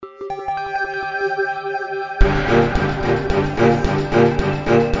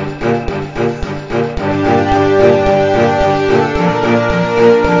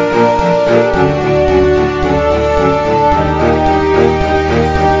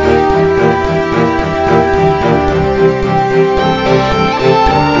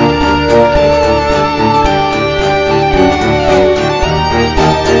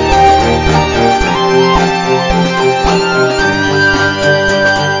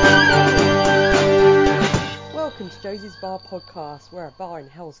podcast. We're a bar in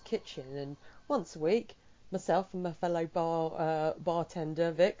Hell's Kitchen, and once a week, myself and my fellow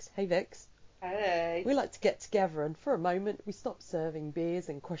bartender Vix. Hey Vix. Hey. We like to get together, and for a moment, we stop serving beers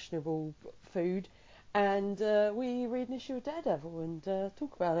and questionable food, and we read an issue of Daredevil and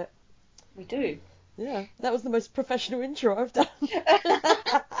talk about it. We do. Yeah, that was the most professional intro I've done.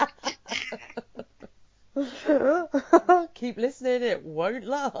 Keep listening, it won't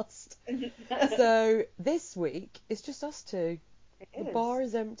last. So this week it's just us two. The bar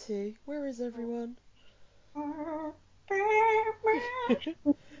is empty. Where is everyone? Hello.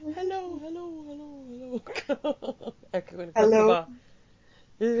 Echoing across the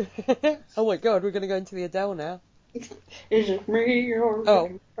bar. Oh my god, we're gonna go into the Adele now. Is it me or...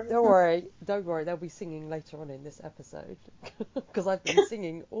 Oh, don't worry, they'll be singing later on in this episode, because I've been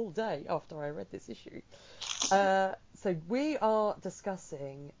singing all day after I read this issue. So we are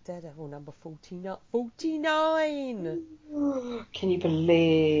discussing Daredevil number 49. 49! Can you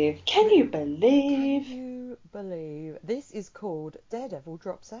believe? Can you believe? This is called Daredevil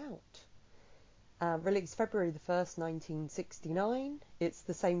Drops Out. Released February the 1st, 1969. It's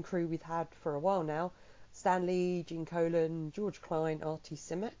the same crew we've had for a while now. Stan Lee, Gene Colan, George Klein, Artie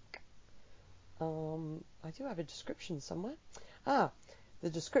Simek. I do have a description somewhere. The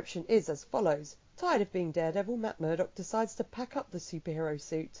description is as follows. Tired of being Daredevil, Matt Murdock decides to pack up the superhero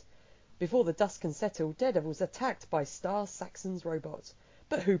suit. Before the dust can settle, Daredevil's attacked by Star Saxon's robot.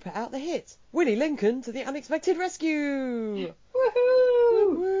 But who put out the hit? Willie Lincoln to the unexpected rescue! Woohoo!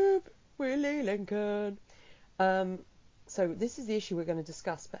 Whoop whoop! Willie Lincoln! So this is the issue we're going to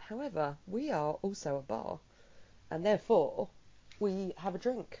discuss, but however, we are also a bar, and therefore we have a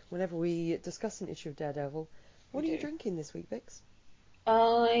drink whenever we discuss an issue of Daredevil. What are you drinking this week, Vix?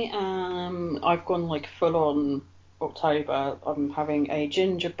 I've gone like full on October. I'm having a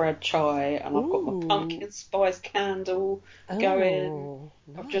gingerbread chai, and I've got my pumpkin spice candle going.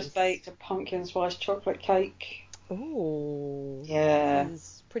 Nice. I've just baked a pumpkin spice chocolate cake. Oh, yeah. This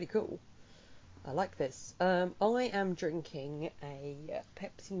is pretty cool. I like this. I am drinking a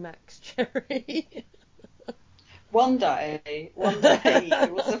Pepsi Max cherry. One day, it will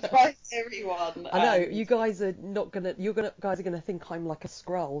surprise everyone. I know, you guys are not gonna. Guys are gonna think I'm like a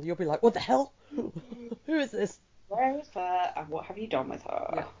Skrull. You'll be like, what the hell? Who is this? Where is her, and what have you done with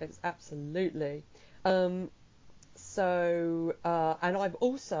her? Yeah, it's absolutely. So, and I'm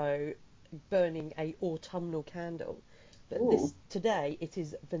also burning a autumnal candle. But today it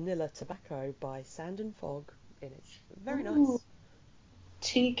is Vanilla Tobacco by Sand and Fog, and it's very nice.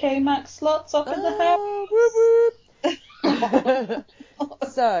 TK Maxx slots up in the house. Whoop whoop.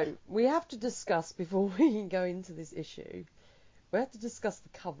 So we have to discuss before we can go into this issue. We have to discuss the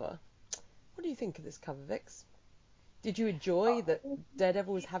cover. What do you think of this cover, Vix? Did you enjoy that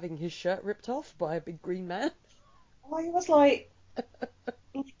Daredevil was having his shirt ripped off by a big green man? I was like,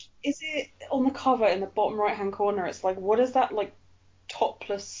 is it on the cover in the bottom right hand corner? It's like, what is that like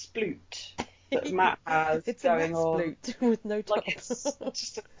topless sploot that Matt has it's going on? It's a Matt sploot with no top. Like it's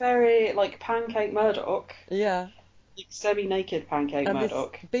just a very like Pancake Murdock. Yeah. Like semi-naked Pancake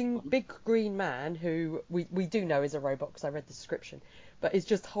Murdock. This big green man who we do know is a robot because I read the description, but is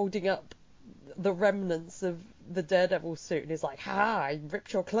just holding up the remnants of the Daredevil suit and is like, "Ha! I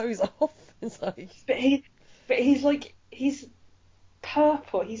ripped your clothes off." It's like, but he's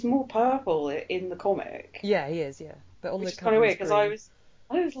purple. He's more purple in the comic. Yeah, he is. Yeah, but on which the is cover kind of weird because I was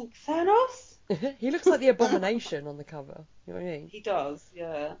like Thanos. He looks like the Abomination on the cover. You know what I mean? He does.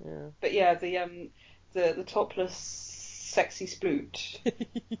 Yeah. Yeah. But yeah, the topless sexy sploot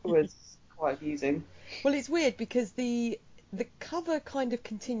was quite amusing. Well, it's weird because the cover kind of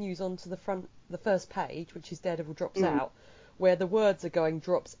continues onto the first page, which is Daredevil drops out, where the words are going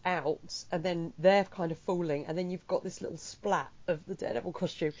drops out, and then they're kind of falling, and then you've got this little splat of the Daredevil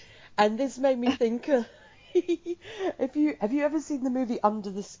costume, and this made me think. Have you ever seen the movie Under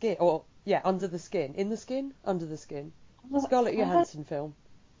the Skin? Or Under the Skin, In the Skin, Under the Skin, Scarlett Johansson film.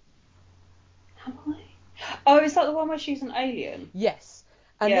 Have I? Oh, is that the one where she's an alien? Yes.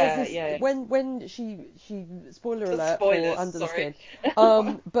 And there's this when she spoiler alert for Under the Skin.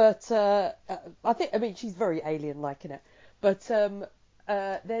 I mean she's very alien like in it. But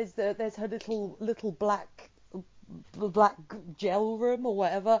there's her little black gel room or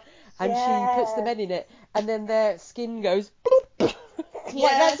whatever, and she puts the men in it, and then their skin goes bloop.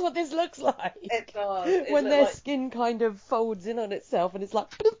 Like that's what this looks like. It does. When their skin kind of folds in on itself, and it's like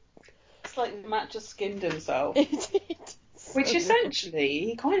bloop. It's like Matt just skinned himself. Which essentially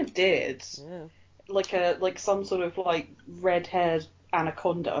he kind of did. Yeah. Like some sort of like red-haired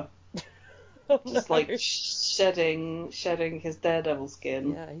anaconda. Just like shedding his Daredevil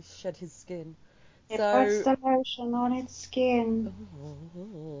skin. Yeah, he shed his skin. It puts So, the lotion on its skin.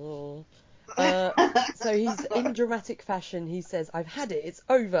 uh, so he's in dramatic fashion. He says, "I've had it. It's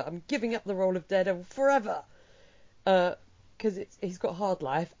over. I'm giving up the role of Daredevil forever." Because he's got a hard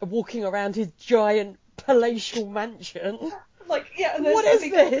life, walking around his giant palatial mansion. Like, yeah, and What is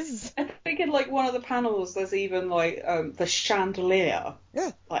this? I think in like one of the panels there's even like the chandelier.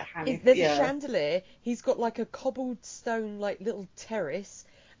 Yeah. Like hanging. There's a Yeah. chandelier. He's got like a cobblestone like little terrace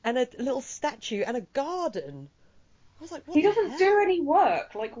and a little statue and a garden. I was like, what He the doesn't do hell? any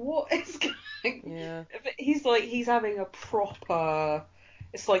work. Like, what is going? Yeah. He's having a proper.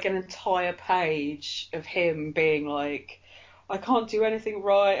 It's like an entire page of him being like, I can't do anything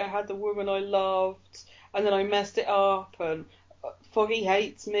right. I had the woman I loved, and then I messed it up, and Foggy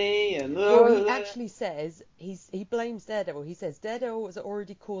hates me, and Well, he actually says he blames Daredevil. He says Daredevil has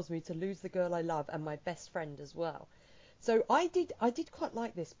already caused me to lose the girl I love and my best friend as well. So I did quite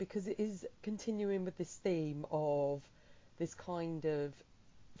like this because it is continuing with this theme of this kind of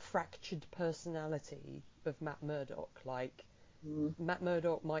fractured personality of Matt Murdock, like Mm. Matt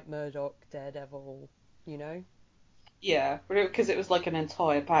Murdock, Mike Murdock, Daredevil, you know? Yeah, because it was like an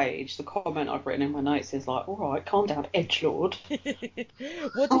entire page. The comment I've written in my notes is like, all right, calm down, edgelord.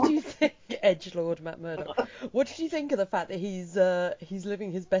 What did you think, Edgelord Matt Murdock? What did you think of the fact that he's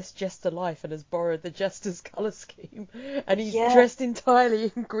living his best jester life and has borrowed the jester's colour scheme and he's Yeah. dressed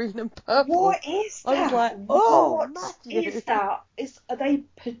entirely in green and purple? What is I was that? like, oh, What Matthew. is that? Are they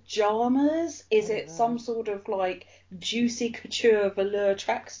pajamas? I Is don't it know. some sort of like juicy couture velour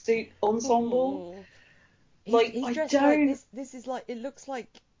tracksuit ensemble? Oh. Like He's I dressed like don't, this. This is like, it looks like,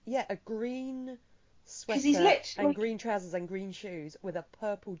 yeah, a green because he's sweater lit and like green trousers and green shoes with a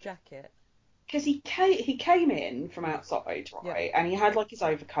purple jacket. because he came in from outside, Yeah. right, and he had like his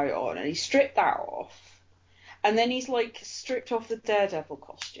overcoat on, and he stripped that off, and then he's like stripped off the Daredevil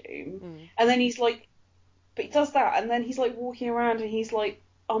costume, Mm. and then he's like, but he does that, and then he's like walking around and he's like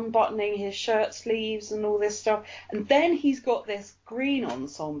unbuttoning his shirt sleeves and all this stuff, and then he's got this green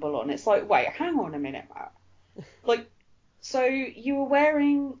ensemble on. It's like, wait, hang on a minute, Matt. Like, so you were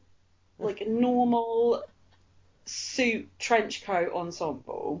wearing like a normal suit trench coat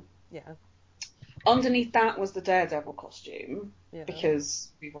ensemble. Yeah. Underneath that was the Daredevil costume, Yeah. because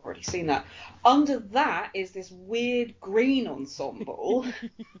we've already seen that. Under that is this weird green ensemble.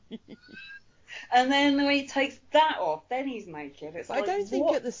 And then when he takes that off, then he's naked. It's But I like, don't think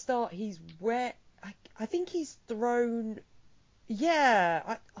what? at the start he's where. I think he's thrown.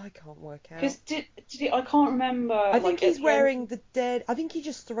 Yeah, I can't work Because out. did he, I can't remember, I think like, at he's the end, wearing the dead. I think he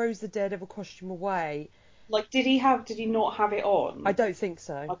just throws the Daredevil costume away. like, did he not have it I on? don't think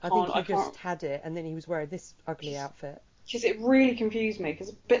so. I think he I can't, just had it and then he was wearing this ugly outfit. because it really confused me,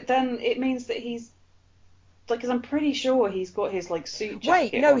 but then it means that he's, like, because I'm pretty sure he's got his, like, suit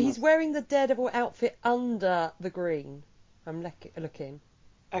Wait, jacket no, on. he's wearing the Daredevil outfit under the green. I'm looking.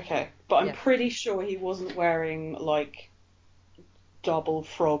 Okay, but I'm Yeah. pretty sure he wasn't wearing, like, double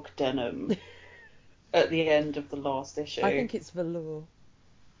frog denim at the end of the last I issue. think it's velour.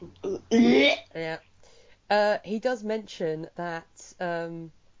 Yeah. Yeah. He does mention that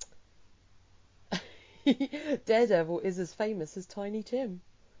Daredevil is as famous as Tiny Tim.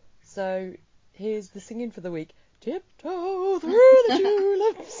 So here's the singing for the week. Tiptoe through the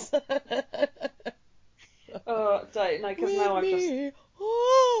tulips Oh, don't, no, because with now I've just, me.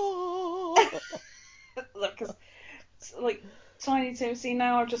 Oh. because, like, Tiny Tim, see,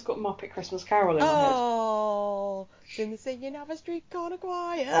 now I've just got Muppet Christmas Carol in my head. Oh, sing the singing of a street corner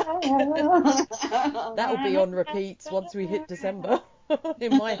choir. That'll be on repeats once we hit December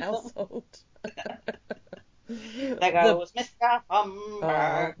in my household. There the goes Mr.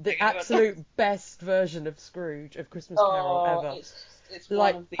 Humbug. the absolute best version of Scrooge of Christmas Carol Oh, ever. it's one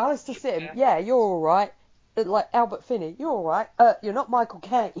Like of the, Alistair Sim, yeah. yeah, you're all right. Like Albert Finney, you're all right. You're not Michael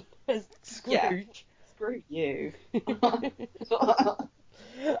Caine as Yeah, Scrooge. screw you.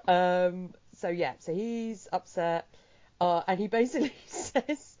 So yeah, so he's upset, and he basically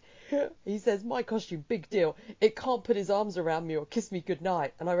says, my costume, big deal. It can't put his arms around me or kiss me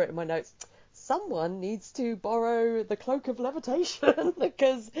goodnight. And I wrote in my notes, someone needs to borrow the cloak of levitation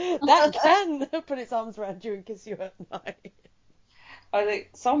because that can put its arms around you and kiss you at night. I think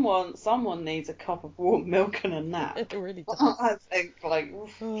someone needs a cup of warm milk and a nap. It really does. I think, like,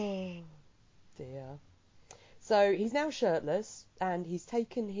 oof. Oh dear. So he's now shirtless and he's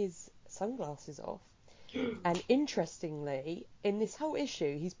taken his sunglasses off. And interestingly, in this whole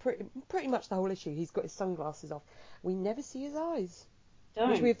issue, he's pretty much the whole issue, he's got his sunglasses off. We never see his eyes, which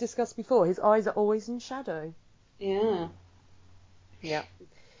we Don't. have discussed before. His eyes are always in shadow. Yeah. Yeah.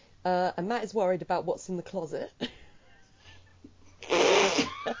 And Matt is worried about what's in the closet.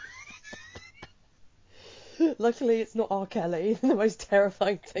 Luckily, it's not R. Kelly, the most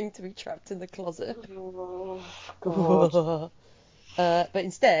terrifying thing to be trapped in the closet. Oh, God. But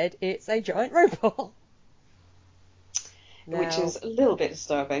instead, it's a giant robot. Which Now, is a little bit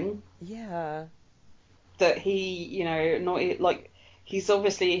disturbing. yeah, That he, he's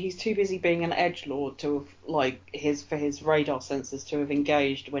too busy being an edgelord to have, for his radar sensors to have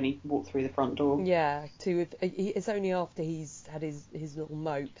engaged when he walked through the front door. yeah. It's only after he's had his little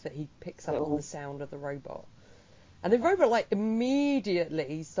mope that he picks up on the sound of the robot, and the robot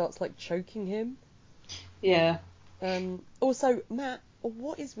immediately starts choking him. Yeah. Also, Matt,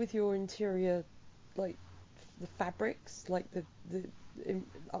 what is with your interior, the fabrics, the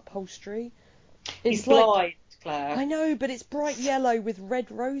upholstery? He's blind, Claire. I know, but it's bright yellow with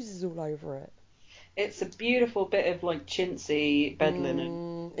red roses all over it. It's a beautiful bit of chintzy bed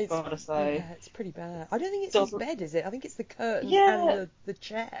linen. It's Gotta say. Yeah, it's pretty bad. I don't think it's his bed, is it? I think it's the curtains Yeah. and the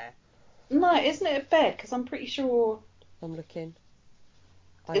chair. No, isn't it a bed? Because I'm pretty sure. I'm looking.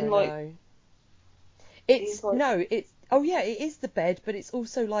 I In don't know. It's no, it's yeah, it is the bed, but it's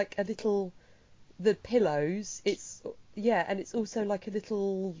also a little the pillows. It's yeah, and it's also a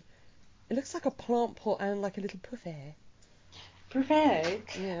little. It looks like a plant pot and a little puffy.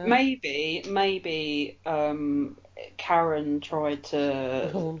 Prophetic. Yeah. Maybe Karen tried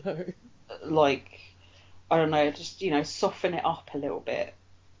to Oh no. I don't know, just soften it up a little bit.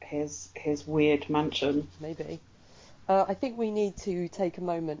 His weird mansion. Maybe. I think we need to take a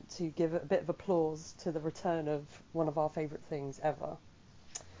moment to give a bit of applause to the return of one of our favourite things ever,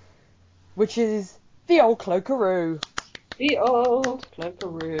 which is the old cloakaroo. The old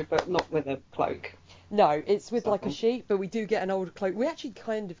cloakaroo, but not with a cloak. No, it's with a sheet, but we do get an old cloak. We actually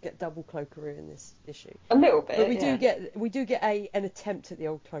kind of get double cloakaroo in this issue. A little bit, but we yeah. do get an attempt at the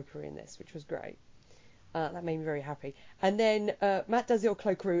old cloakaroo in this, which was great. That made me very happy. And then Matt does the old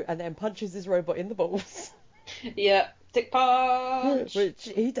cloakaroo and then punches his robot in the balls. Yeah, dick punch. Which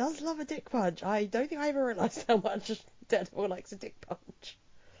he does love a dick punch. I don't think I ever realised how much Daredevil likes a dick punch.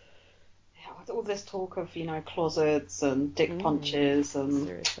 Yeah, with all this talk of closets and dick punches and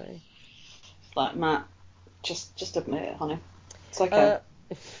seriously, Matt, just admit it, honey. It's okay.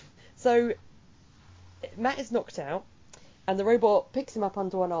 So Matt is knocked out, and the robot picks him up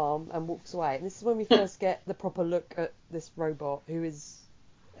under one arm and walks away. And this is when we first get the proper look at this robot, who is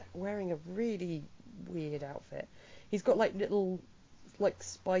wearing a really weird outfit. He's got little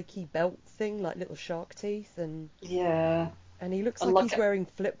spiky belt thing, little shark teeth, and yeah, and he looks like he's wearing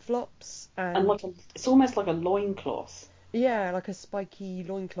flip-flops and it's almost like a loincloth. Yeah, like a spiky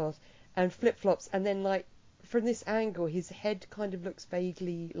loincloth and flip-flops, and then from this angle his head kind of looks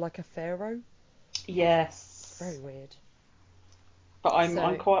vaguely like a pharaoh. Yes. Very weird. But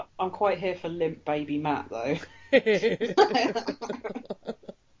I'm quite here for limp baby Matt though.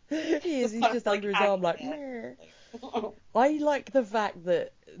 He is. He's just under his arm meh. I like the fact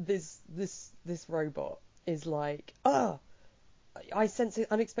that this robot is I sense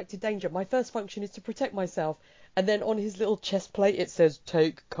unexpected danger. My first function is to protect myself, and then on his little chest plate it says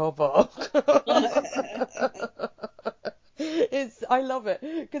 "Take cover." I love it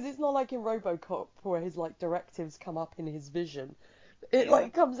because it's not like in RoboCop where his directives come up in his vision.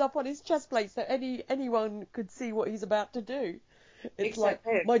 It comes up on his chest plate so anyone could see what he's about to do. It's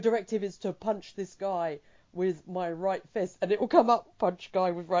my directive is to punch this guy with my right fist, and it will come up punch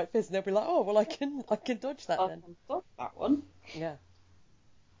guy with right fist, and they'll be like, oh well, I can dodge that then. I can dodge that one. Yeah.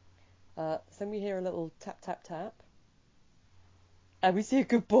 So we hear a little tap tap tap, and we see a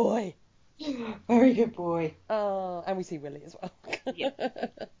good boy. Very good boy. And we see Willie as well. Yeah.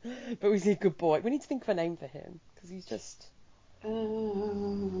 But we see a good boy. We need to think of a name for him because he's just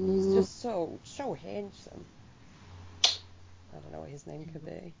so handsome. I don't know what his name could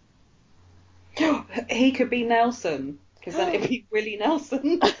be. He could be Nelson, because then it'd be Willie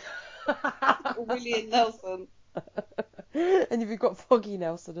Nelson. Or Willie and Nelson. And you've got Foggy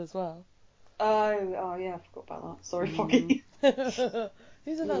Nelson as well. Oh yeah, I forgot about that. Sorry, Foggy.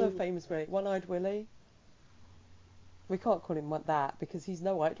 Who's another famous Willie? One-Eyed Willie. We can't call him that because he's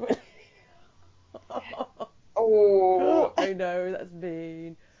no-eyed Willie. Oh. I know, that's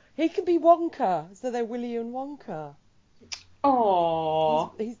mean. He can be Wonka, so they're Willie and Wonka.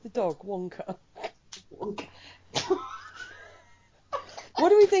 Oh. He's the dog, Wonka. What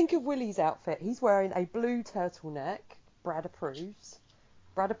do we think of Willie's outfit? He's wearing a blue turtleneck. Brad approves.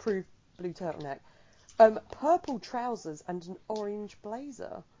 Brad approved blue turtleneck. Purple trousers and an orange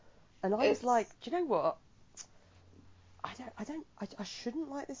blazer. And I was like, do you know what? I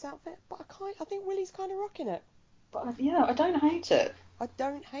shouldn't like this outfit, but I think Willie's kind of rocking it. But yeah, I don't hate it. I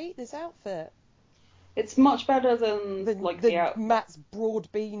don't hate this outfit. It's much better than the Matt's broad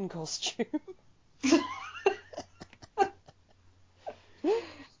bean costume.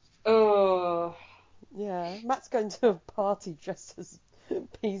 Oh, Yeah, Matt's going to a party dressed as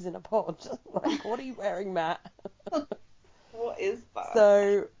peas in a pod. Like, what are you wearing, Matt? what is that?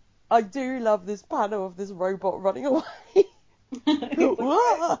 So, I do love this panel of this robot running away. He's like,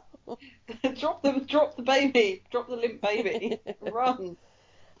 Whoa! drop the baby, drop the limp baby, run.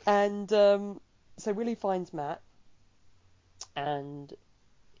 And so Willie finds Matt, and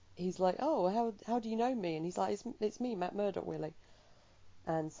he's like, "Oh, how do you know me?" And he's like, "It's me, Matt Murdock, Willie."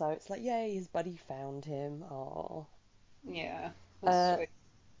 And so it's like, yay, his buddy found him. Oh. Yeah, that's sweet.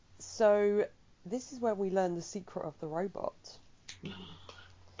 So this is where we learn the secret of the robot.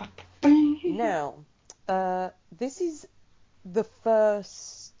 Now, this is the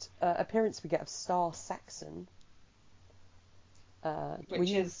first appearance we get of Star Saxon. Were Which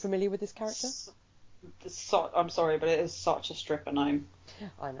you is familiar with this character? I'm sorry, but it is such a stripper name.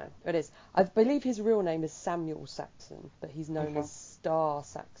 I know, it is. I believe his real name is Samuel Saxon, but he's known Okay. as Star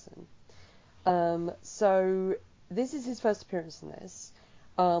Saxon. So this is his first appearance in this,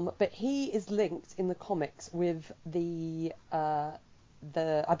 but he is linked in the comics with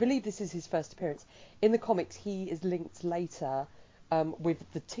I believe this is his first appearance. In the comics, he is linked later with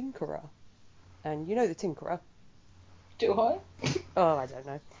the Tinkerer, and you know the Tinkerer. Do I? Oh, I don't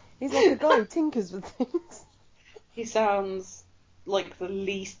know. He's like a guy who tinkers with things. He sounds like the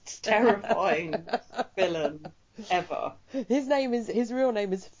least terrifying villain ever. His real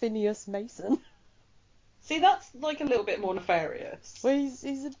name is Phineas Mason. See, that's like a little bit more nefarious. Well, he's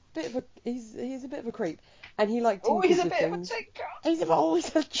a bit of a he's a bit of a creep, and he like Oh, tinkers he's a with bit of a things. tinker. He's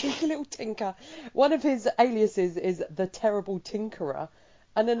always a cheeky little tinker. One of his aliases is the Terrible Tinkerer,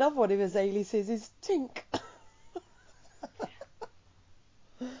 and another one of his aliases is Tink.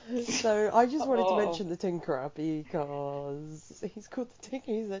 So I just wanted to Oh, mention the Tinkerer because he's called the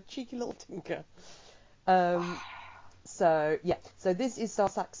Tinker. He's a cheeky little tinker. So yeah, so this is Star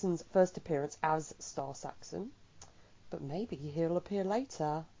Saxon's first appearance as Star Saxon, but maybe he'll appear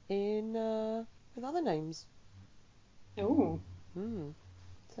later in with other names. oh,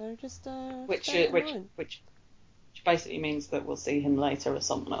 So just which bear that in which mind. which basically means that we'll see him later as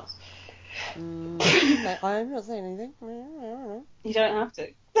someone else. I'm not saying anything. You don't have to.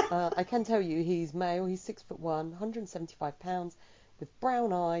 I can tell you he's male. He's 6'1", 175 pounds, with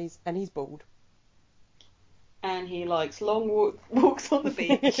brown eyes, and he's bald. And he likes long walks on the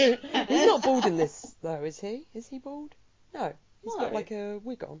beach. He's not bald in this though, is he? Is he bald? No, he's got No. like a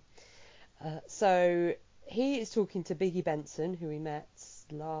wig on. So he is talking to Biggie Benson, who we met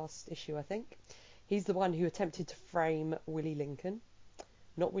last issue, I think. He's the one who attempted to frame Willie Lincoln,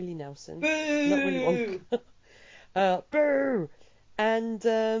 not Willie Nelson, not Willy Boo! Wonka. Boo! And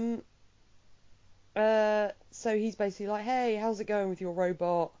so he's basically like, hey, how's it going with your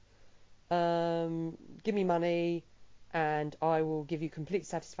robot? Give me money, and I will give you complete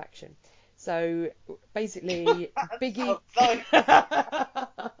satisfaction. So basically, Biggie.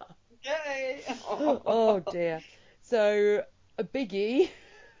 Yay! Oh dear. So Biggie.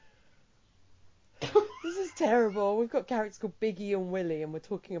 This is terrible. We've got characters called Biggie and Willie, and we're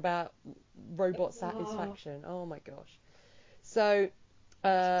talking about robot satisfaction. Oh my gosh. So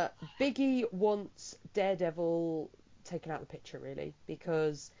Biggie wants Daredevil taken out of the picture, really,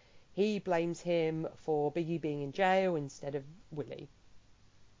 because he blames him for Biggie being in jail instead of Willie.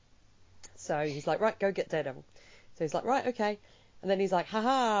 So he's like, right, go get Daredevil. So he's like, right, okay. And then he's like,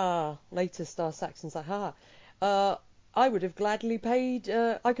 haha. Later, Star Saxon's like, haha. I would have gladly paid.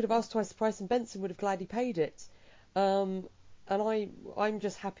 I could have asked twice the price, and Benson would have gladly paid it. And I'm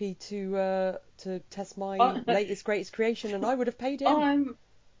just happy to test my latest greatest creation, and I would have paid him.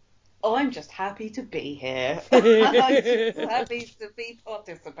 I'm just happy to be here. I'm just happy to be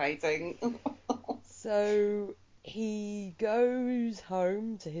participating. So he goes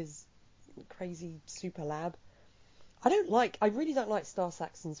home to his crazy super lab. I really don't like Star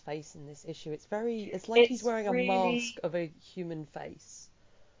Saxon's face in this issue. It's like he's wearing a mask of a human face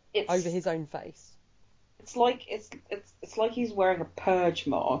over his own face. It's like he's wearing a purge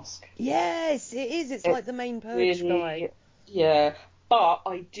mask. Yes, it is. It's like the main purge guy. Yeah, but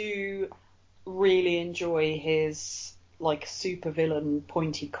I do really enjoy his like supervillain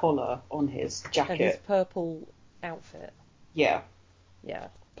pointy collar on his jacket. And his purple outfit. Yeah. Yeah.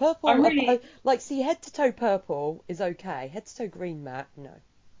 Purple, I'm really... see, head to toe purple is okay. Head to toe green, Matt, no.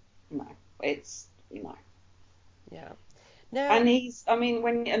 No, it's, no. Yeah. Now, and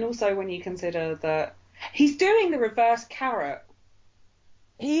also when you consider that he's doing the reverse carrot.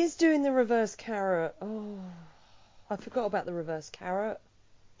 He is doing the reverse carrot. Oh, I forgot about the reverse carrot.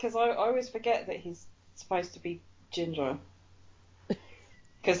 Because I always forget that he's supposed to be ginger.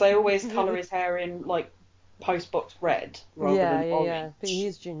 Because they always colour his hair in, like, postbox red rather Yeah, than yeah, orange. yeah. But he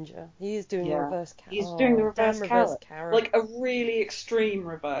is ginger. He is doing a Yeah, reverse carrot. he's doing the Oh, damn reverse reverse carrot, carrot. like a really extreme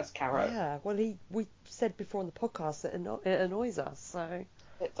reverse carrot. Yeah, well, we said before on the podcast that it annoys us, so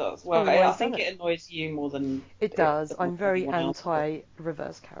It does. Well, probably why I he's done think it. it annoys you more than It does. than I'm very anyone else.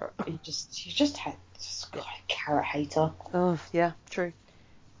 anti-reverse carrot. You just Yeah. a carrot hater. Oh, yeah, true.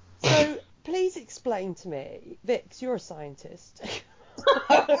 So, please explain to me, Vix, you're a scientist.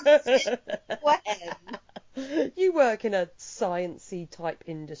 When? You work in a sciencey type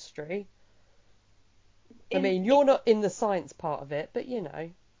industry. I In, mean, you're not in the science part of it, but you know,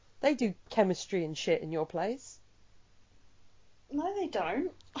 they do chemistry and shit in your place. no, they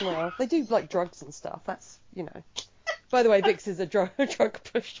don't. Well, they do like drugs and stuff. That's, you know. By the way, Vix is a drug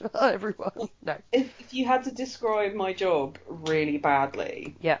pusher, everyone. No. If you had to describe my job really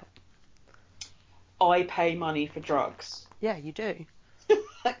badly, Yeah. I pay money for drugs. Yeah, you do.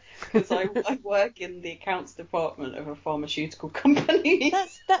 Because I work in the accounts department of a pharmaceutical company.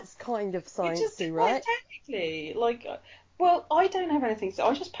 That's kind of Which is sciencey, quite right? technically, like, well, I don't have anything to,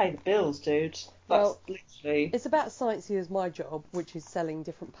 I just pay the bills, dude. That's Well, literally. it's about as sciencey as my job, which is selling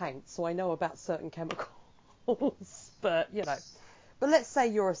different paints, so I know about certain chemicals. But, you know. But let's say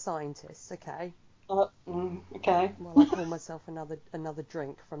you're a scientist, okay? Okay. Well, I pour myself another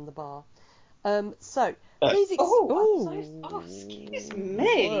drink from the bar. So, please Excuse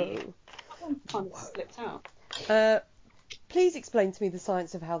me. Whoa. That one kind of slipped out. Please explain to me the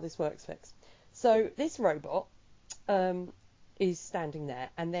science of how this works, Vix. So, this robot is standing there,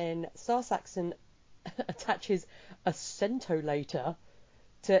 and then Star Saxon attaches a centolator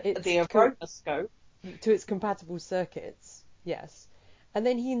to its The aromascope. to its compatible circuits. Yes. And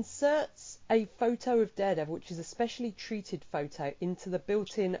then he inserts a photo of Daredevil, which is a specially treated photo, into the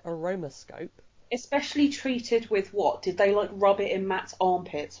built-in aromascope. Especially treated with what? Did they like rub it in Matt's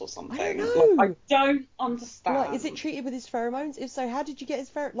armpits or something? I don't know. Like, I don't understand. Like, is it treated with his pheromones? If so, how did you get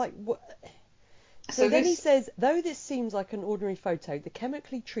his Like, what? So then he this, says, though this seems like an ordinary photo, the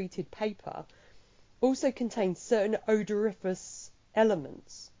chemically treated paper also contains certain odoriferous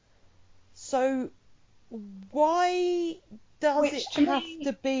elements. So, why does which it to have me,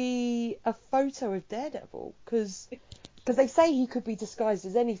 to be a photo of Daredevil? Because they say he could be disguised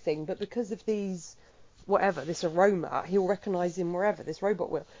as anything, but because of these, whatever, this aroma, he'll recognise him wherever, this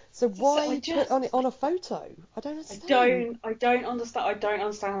robot will. So why put on it on a photo? I don't understand. I don't understand. I don't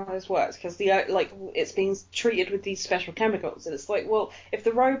understand how this works because the like it's being treated with these special chemicals, and it's like, well, if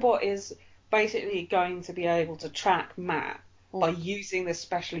the robot is basically going to be able to track Matt by using this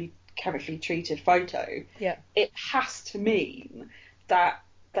specially chemically treated photo, Yeah. it has to mean that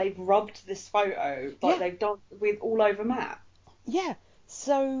they've rubbed this photo like they've done with all over Matt. Yeah.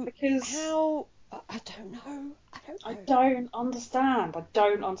 So Because how? I don't know. I don't understand. I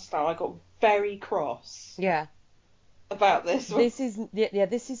don't understand. I got very cross. Yeah. About this. This is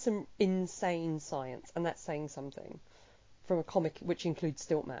this is some insane science, and that's saying something from a comic which includes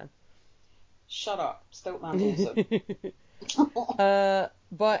Stiltman. Shut up, Stiltman's awesome.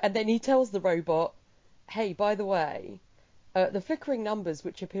 And then he tells the robot, "Hey, by the way, the flickering numbers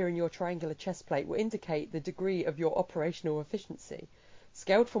which appear in your triangular chest plate will indicate the degree of your operational efficiency.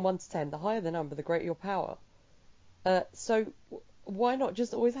 Scaled from 1 to 10, the higher the number, the greater your power. So why not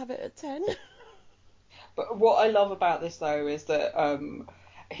just always have it at 10?" But what I love about this though is that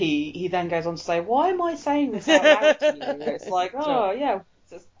he then goes on to say, "Why am I saying this out loud to you?" It's like, oh yeah,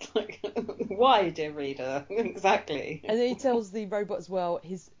 just like, why, dear reader, exactly. And then he tells the robot as well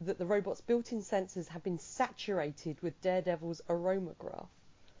that the robot's built-in sensors have been saturated with Daredevil's aromograph.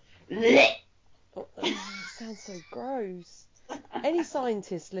 Oh, sounds so gross. Any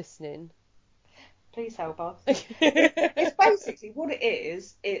scientists listening? Please help us. It's basically what it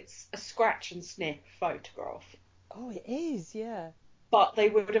is. It's a scratch and sniff photograph. Oh, it is, yeah. But they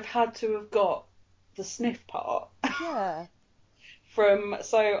would have had to have got the sniff part. Yeah. From,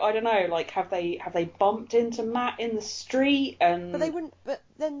 so I don't know, like have they bumped into Matt in the street and? But they wouldn't. But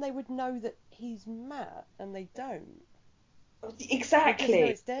then they would know that he's Matt, and they don't. Exactly. They just know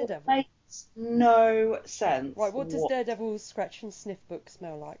it's Daredevil. It makes no sense. Right. What does Daredevil's scratch and sniff book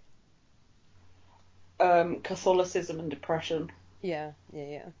smell like? Catholicism and depression. Yeah.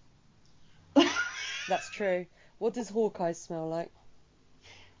 That's true. What does Hawkeye smell like?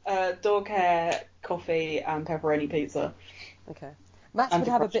 Dog hair, coffee, and pepperoni pizza. Okay. Matt's would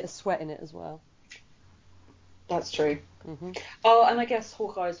have a bit of sweat in it as well. That's true. Mm-hmm. Oh, and I guess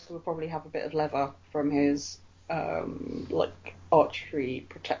Hawkeye's would probably have a bit of leather from his like archery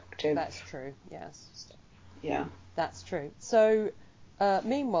protective. That's true. Yes. Yeah. That's true. So,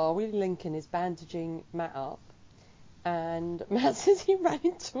 meanwhile, Willie Lincoln is bandaging Matt up, and Matt says he ran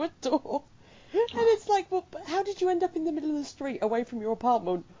into a door. And it's like, well, but how did you end up in the middle of the street away from your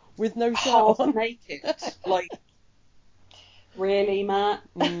apartment with no shirt Half on? naked. Like, really, Matt?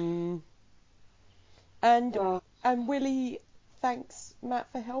 Mm. And Oh, and Willie thanks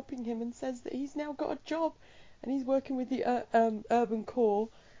Matt for helping him and says that he's now got a job and he's working with the Urban Corps,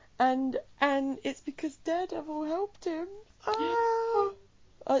 and it's because Daredevil helped him. Ah!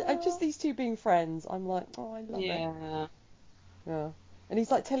 I just these two being friends, I'm like, oh, I love it. yeah. Yeah. And he's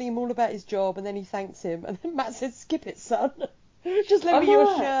like telling him all about his job, and then he thanks him, and then Matt says, "Skip it, son. Just lend I me your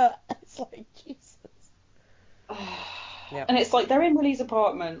know. shirt." It's like, Jesus. Yeah. And it's like they're in Willie's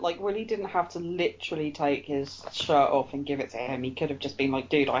apartment. Like, Willie didn't have to literally take his shirt off and give it to him. He could have just been like,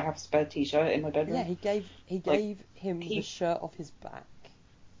 dude, I have a spare t-shirt in my bedroom. Yeah, he gave Like, him the he shirt off his back.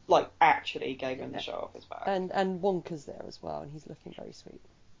 like actually gave him Yeah. the shirt off his back. And Wonka's there as well, and he's looking very sweet.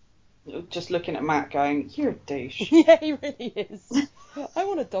 Just looking at Matt going, you're a douche. Yeah, he really is. I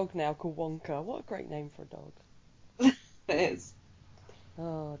want a dog now called Wonka. What a great name for a dog. It is.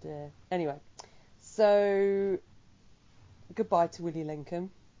 Oh dear. Anyway, so goodbye to Willie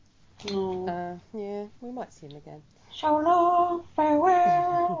Lincoln. Oh. Yeah, we might see him again. So long,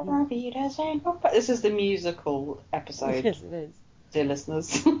 farewell, auf Wiedersehen. This is the musical episode, Yes, it is. dear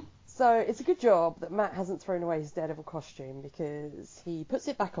listeners. So it's a good job that Matt hasn't thrown away his Daredevil costume, because he puts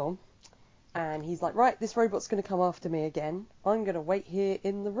it back on and he's like, right, this robot's going to come after me again. I'm going to wait here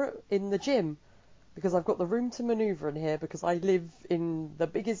in the gym because I've got the room to maneuver in here because I live in the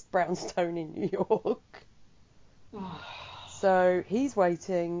biggest brownstone in New York. So he's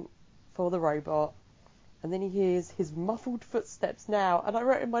waiting for the robot, and then he hears his muffled footsteps now. And I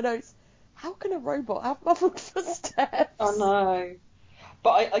wrote in my notes, how can a robot have muffled footsteps? I know.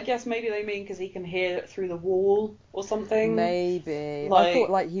 But I guess maybe they mean because he can hear it through the wall or something. Maybe. Like, I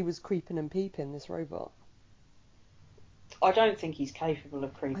thought like he was creeping and peeping, this robot. I don't think he's capable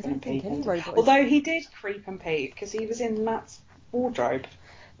of creeping I don't and think peeping. any robot is. Although he did creep and peep because he was in Matt's wardrobe.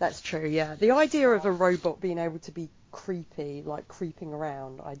 That's true, yeah. The idea of a robot being able to be creepy, like creeping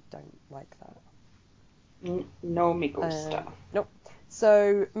around, I don't like that. No me gusta. Nope.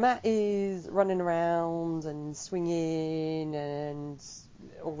 So Matt is running around and swinging and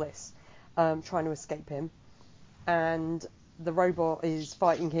all this, trying to escape him. And the robot is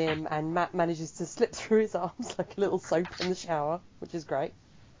fighting him, and Matt manages to slip through his arms like a little soap in the shower, which is great.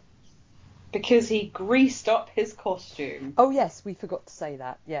 Because he greased up his costume. Oh yes, we forgot to say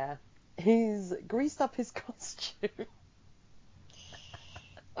that, yeah. He's greased up his costume.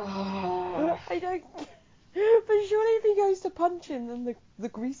 I don't... But surely if he goes to punch him, then the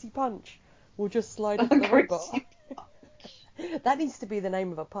greasy punch will just slide off the robot. That needs to be the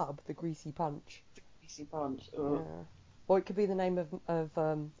name of a pub, the Greasy Punch. Greasy punch. Yeah. Or it could be the name of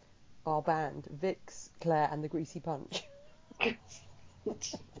our band, Vix, Claire and the Greasy Punch.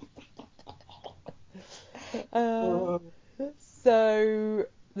 So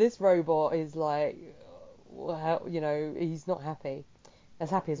this robot is like, well, you know, he's not happy. As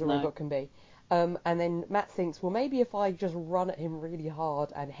happy as a robot can be. And then Matt thinks, well, maybe if I just run at him really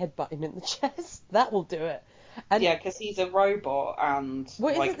hard and headbutt him in the chest, that will do it. And yeah, because he's a robot and...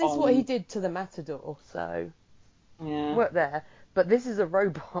 well, like, isn't this what he did to the Matador? So, yeah. work there. But this is a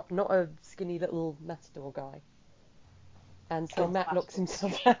robot, not a skinny little Matador guy. And so Matt knocks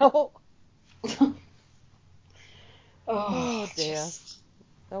himself out. Oh dear. Just...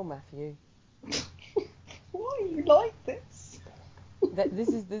 Oh, Matthew. Why are you like this?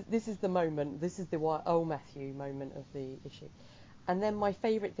 This is the moment. This is the why oh Matthew moment of the issue. And then my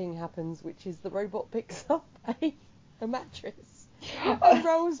favourite thing happens, which is the robot picks up a mattress and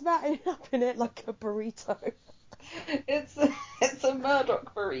rolls Matt up in it like a burrito. It's a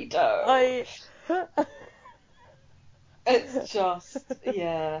Murdoch burrito. It's just,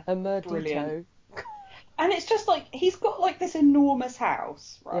 yeah, a Murdito. brilliant. And it's just like, he's got like this enormous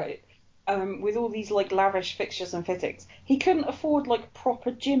house, right? Yeah. With all these like lavish fixtures and fittings. He couldn't afford like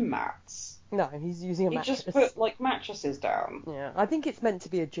proper gym mats. No, he's using a mattress. He just put like mattresses down. Yeah, I think it's meant to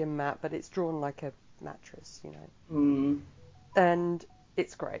be a gym mat, but it's drawn like a mattress, you know. Mm. And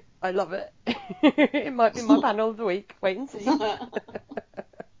it's great. I love it. It might be my panel of the week. Wait and see. And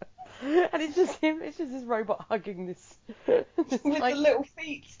it's just him. It's just this robot hugging this with the little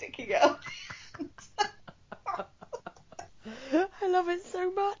feet sticking out. I love it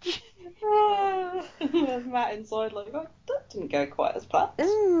so much. There's Matt inside like, oh, that didn't go quite as planned.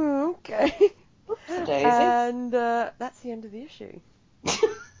 Ooh, okay. And that's the end of the issue.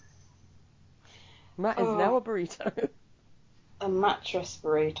 Matt is now a burrito. A mattress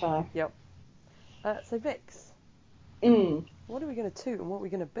burrito. Yep. So Vix. Mm. What are we going to toot and what are we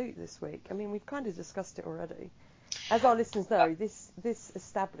going to boot this week? I mean, we've kind of discussed it already. As our listeners know, this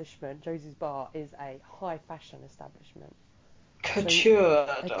establishment, Josie's Bar, is a high fashion establishment. Couture,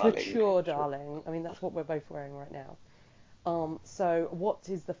 A darling. couture, darling. I mean, that's what we're both wearing right now. So what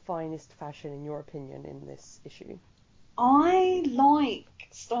is the finest fashion, in your opinion, in this issue? I like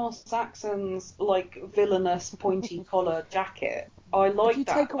Star Saxon's like villainous pointy collar jacket. I like If you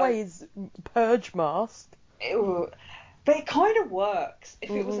that. take away his purge mask. But it kind of works.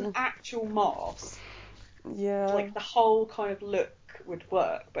 If it was an actual mask, Yeah. like the whole kind of look would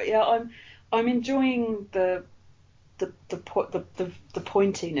work. But yeah, I'm enjoying the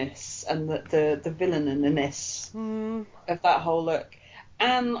pointiness and the villaininess of that whole look.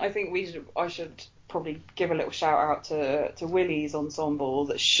 And I think I should probably give a little shout out to Willie's ensemble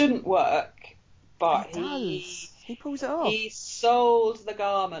that shouldn't work, but he pulls it off. He sold the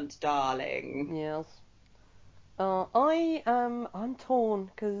garment, darling. Yes. I'm torn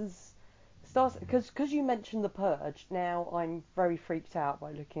because you mentioned the purge. Now I'm very freaked out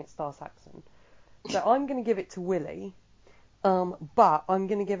by looking at Star Saxon. So I'm going to give it to Willie, but I'm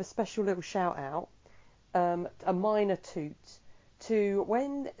going to give a special little shout out, a minor toot, to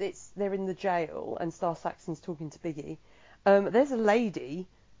when they're in the jail and Star Saxon's talking to Biggie. There's a lady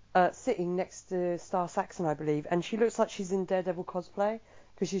sitting next to Star Saxon, I believe, and she looks like she's in Daredevil cosplay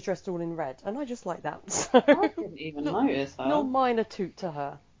because she's dressed all in red, and I just like that. So, I didn't even notice her. No minor toot to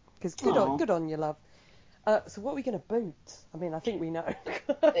her, because good on you, love. So what are we going to boot? I mean, I think we know.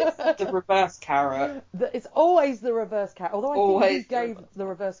 It's the reverse carrot. It's always the reverse carrot. Although I think you gave the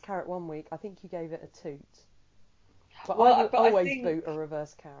reverse carrot one week. I think you gave it a toot. But I will always boot a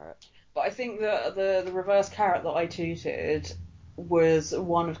reverse carrot. But I think that the reverse carrot that I tooted was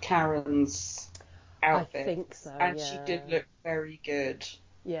one of Karen's outfits. I think so, and yeah. she did look very good.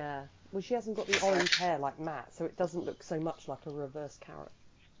 Yeah. Well, she hasn't got the orange hair like Matt, so it doesn't look so much like a reverse carrot.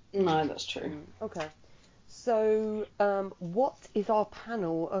 No, that's true. Okay. So, what is our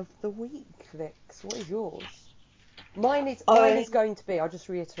panel of the week, Vix? What is yours? Mine is going to be, I'll just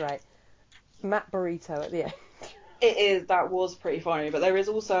reiterate, Matt Burrito at the end. It is. That was pretty funny, but there is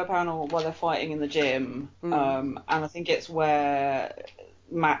also a panel where they're fighting in the gym, and I think it's where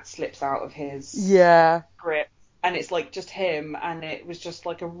Matt slips out of his grip, and it's like just him, and it was just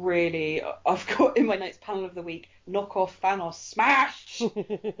like a really, I've got in my notes, panel of the week, knock off Thanos smash.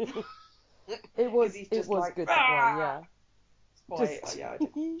 It was like, good, that one, yeah.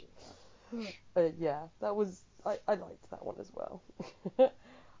 Yeah, that was, I liked that one as well.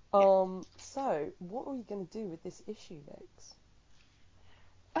 So, what are we going to do with this issue, Vix?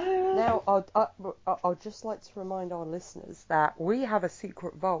 Now, I'd just like to remind our listeners that we have a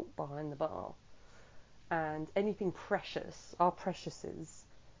secret vault behind the bar, and anything precious, our preciouses,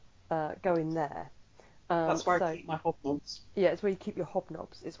 go in there. That's where I keep my hobnobs. Yeah, it's where you keep your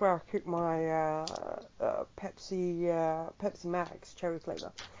hobnobs. It's where I keep my Pepsi Max cherry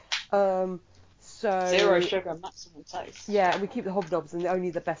flavour. So 0 sugar, maximum taste. Yeah, we keep the hobnobs and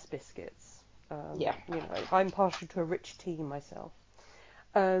only the best biscuits. Yeah. You know, I'm partial to a rich tea myself.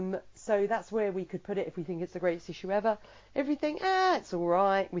 So that's where we could put it if we think it's the greatest issue ever. If we think, it's all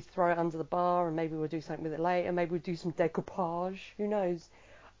right, we throw it under the bar and maybe we'll do something with it later. Maybe we'll do some decoupage. Who knows?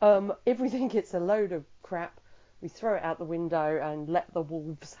 If we think it's a load of crap, we throw it out the window and let the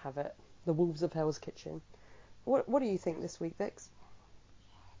wolves have it. The wolves of Hell's Kitchen. What do you think this week, Vix?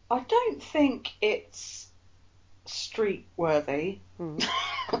 I don't think it's street worthy,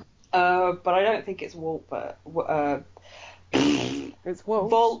 but I don't think it's it's Walt.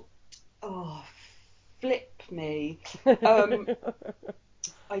 Vault. Oh, flip me. I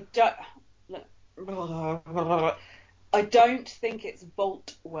don't think it's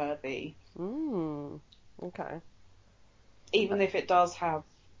vault worthy. Okay. Even if it does have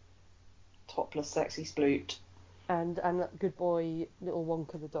topless sexy sploot. And good boy little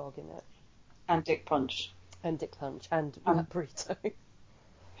Wonka the dog in it. And Dick Punch. And Matt Burrito.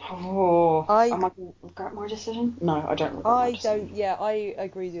 Am I going to regret my decision? No, I don't regret my decision. Yeah, I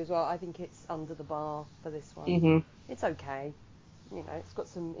agree with you as well. I think it's under the bar for this one. Mm-hmm. It's okay. You know, it's got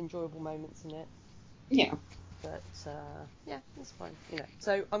some enjoyable moments in it. Yeah. But, yeah, it's fine. You know,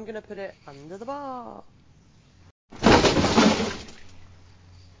 so I'm going to put it under the bar.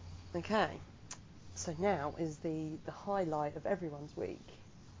 Okay. So now is the highlight of everyone's week.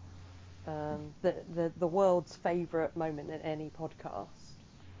 The world's favourite moment in any podcast.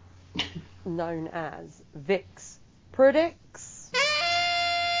 Known as Vix Predicts.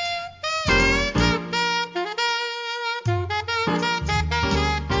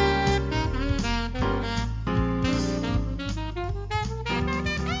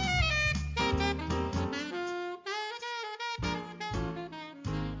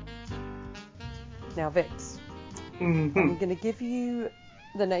 Now, Vix, Mm-hmm. I'm going to give you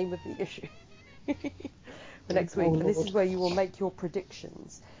the name of the issue for next week, and this is where you will make your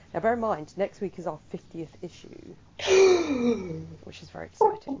predictions. Now, bear in mind, next week is our 50th issue, which is very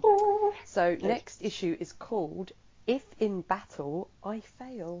exciting. So, next issue is called If in Battle I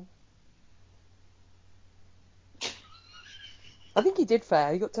Fail. I think he did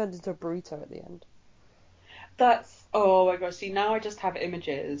fail. He got turned into a burrito at the end. Oh my gosh, see, now I just have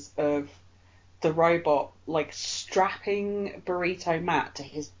images of the robot, like, strapping Burrito Matt to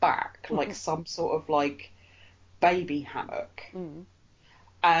his back, like some sort of, like, baby hammock. Mm.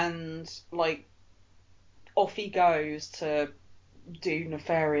 And, like, off he goes to do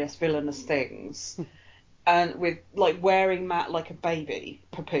nefarious, villainous things. And with, like, wearing Matt like a baby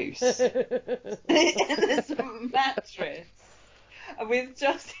papoose in this mattress. And with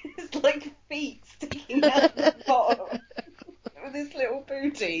just his, like, feet sticking out the bottom. With his little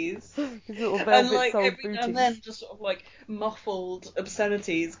booties. His little velvet and, like, soled every booties. now and then just sort of, like, muffled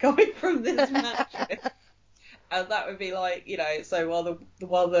obscenities coming from this mattress. And that would be like, you know, so while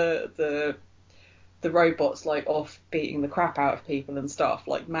the robot's like off beating the crap out of people and stuff,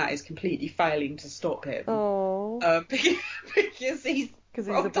 like Matt is completely failing to stop him. Oh. Because he's a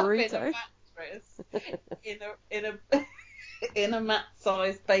rolled up in burrito. a mattress in a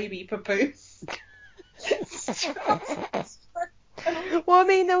Matt-sized baby papoose. Well, I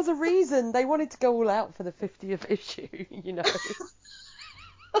mean, there was a reason they wanted to go all out for the 50th issue, you know.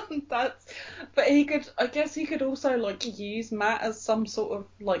 But I guess he could also, like, use Matt as some sort of,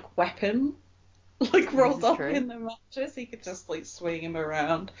 like, weapon, like, rolled up in the mattress. He could just, like, swing him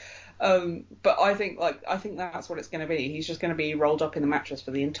around. But I think that's what it's going to be. He's just going to be rolled up in the mattress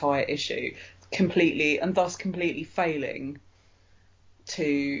for the entire issue, completely failing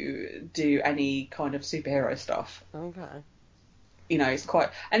to do any kind of superhero stuff. Okay. You know, it's quite,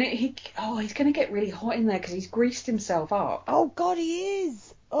 and he's going to get really hot in there because he's greased himself up. Oh God, he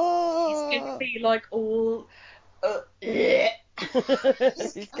is. Oh. He's going to be like all. He's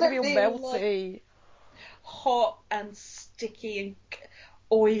going to be all melty. Like, hot and sticky and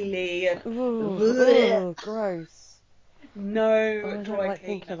oily and. Ooh, gross. No, I don't like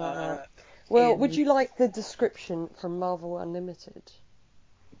thinking about that. Well, would you like the description from Marvel Unlimited?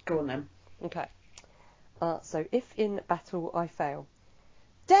 Go on then. Okay. So, if in battle I fail.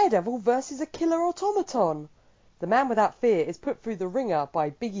 Daredevil versus a killer automaton. The man without fear is put through the ringer by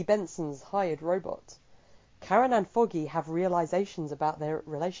Biggie Benson's hired robot. Karen and Foggy have realizations about their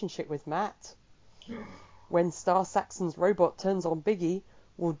relationship with Matt. When Star Saxon's robot turns on Biggie,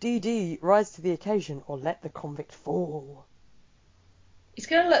 will DD rise to the occasion or let the convict fall? He's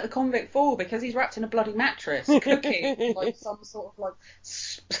going to let the convict fall because he's wrapped in a bloody mattress, cooking like some sort of like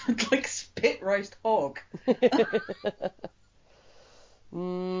spit roast hog.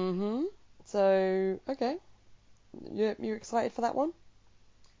 Mm-hmm. So, okay. You're excited for that one?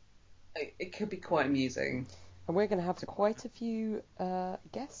 It could be quite amusing. And we're going to have quite a few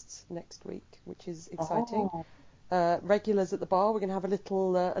guests next week, which is exciting. Regulars at the bar. We're going to have a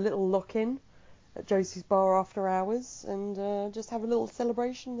little lock-in at Josie's Bar after hours, and just have a little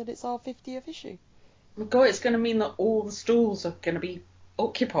celebration that it's our 50th issue. Oh God, it's going to mean that all the stalls are going to be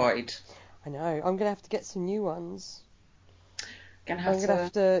occupied. I know. I'm going to have to get some new ones. I'm going to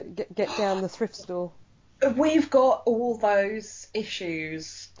have to get down the thrift store. We've got all those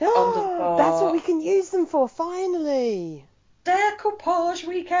issues under the bar. That's what we can use them for, finally. Decoupage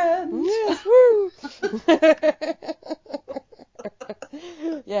weekend. Yes, woo!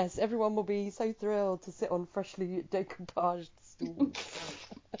 Yes, everyone will be so thrilled to sit on freshly decoupaged stools.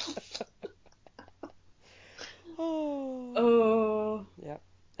 Oh. Yeah.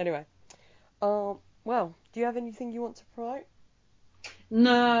 Anyway. Well, do you have anything you want to promote?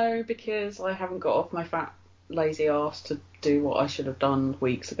 No, because I haven't got off my fat, lazy arse to do what I should have done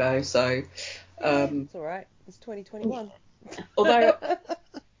weeks ago, so... it's alright. It's 2021. Although...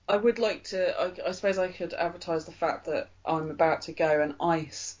 I would like to, I suppose I could advertise the fact that I'm about to go and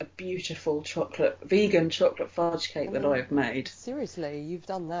ice a beautiful vegan chocolate fudge cake that I've made. Seriously, you've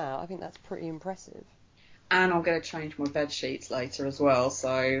done that. I think that's pretty impressive. And I'm going to change my bed sheets later as well,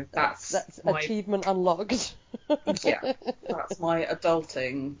 so that's my... achievement unlocked. Yeah, that's my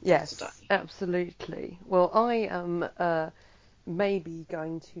adulting. Yes, today. Absolutely. Well, I am maybe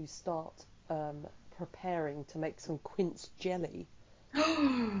going to start preparing to make some quince jelly.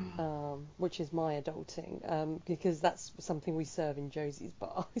 Which is my adulting, because that's something we serve in Josie's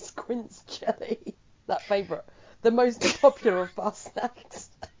Bar. Is quince jelly, that favourite, the most popular of bar snacks.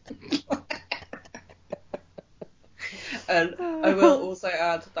 And I will also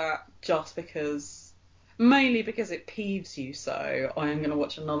add that mainly because it peeves you so, I am going to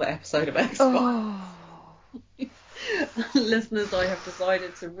watch another episode of X-Files. listeners, I have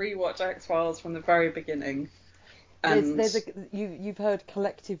decided to rewatch X-Files from the very beginning. And You've heard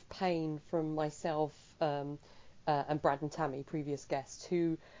collective pain from myself and Brad and Tammy, previous guests,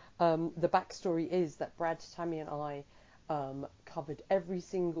 who the backstory is that Brad, Tammy, and I covered every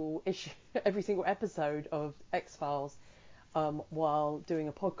single issue, every single episode of X-Files while doing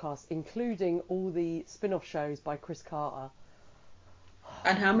a podcast, including all the spin-off shows by Chris Carter.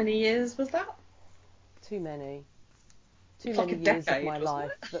 And how many years was that? Too many. Too like many a years decade, of my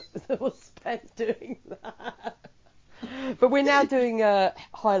life it? that was spent doing that. But we're now doing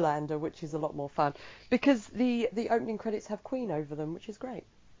Highlander, which is a lot more fun because the opening credits have Queen over them, which is great.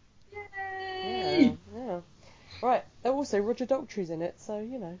 Yay! Yeah. Right. Also, Roger Daltrey's in it, so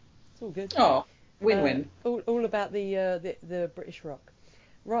it's all good. Oh, win-win. All about the British rock.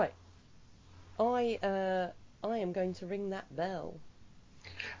 Right. I am going to ring that bell.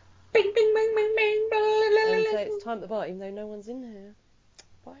 Bing, bing, bing, bing, bing. And say it's time to bar, even though no one's in here.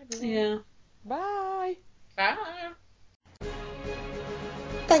 Bye, everyone. Yeah. Bye. Bye.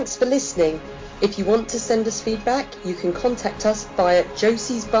 Thanks for listening. If you want to send us feedback, you can contact us via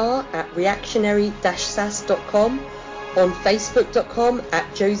Josie's Bar at reactionary-sas.com, on facebook.com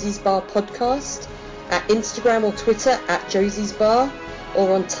at Josie's Bar Podcast, at Instagram or Twitter at Josie's Bar,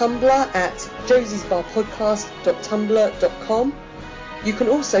 or on Tumblr at josiesbarpodcast.tumblr.com. You can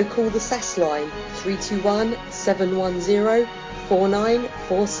also call the SAS line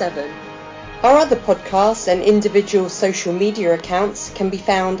 321-710-4947. Our other podcasts and individual social media accounts can be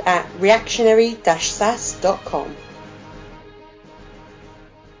found at reactionary-sas.com.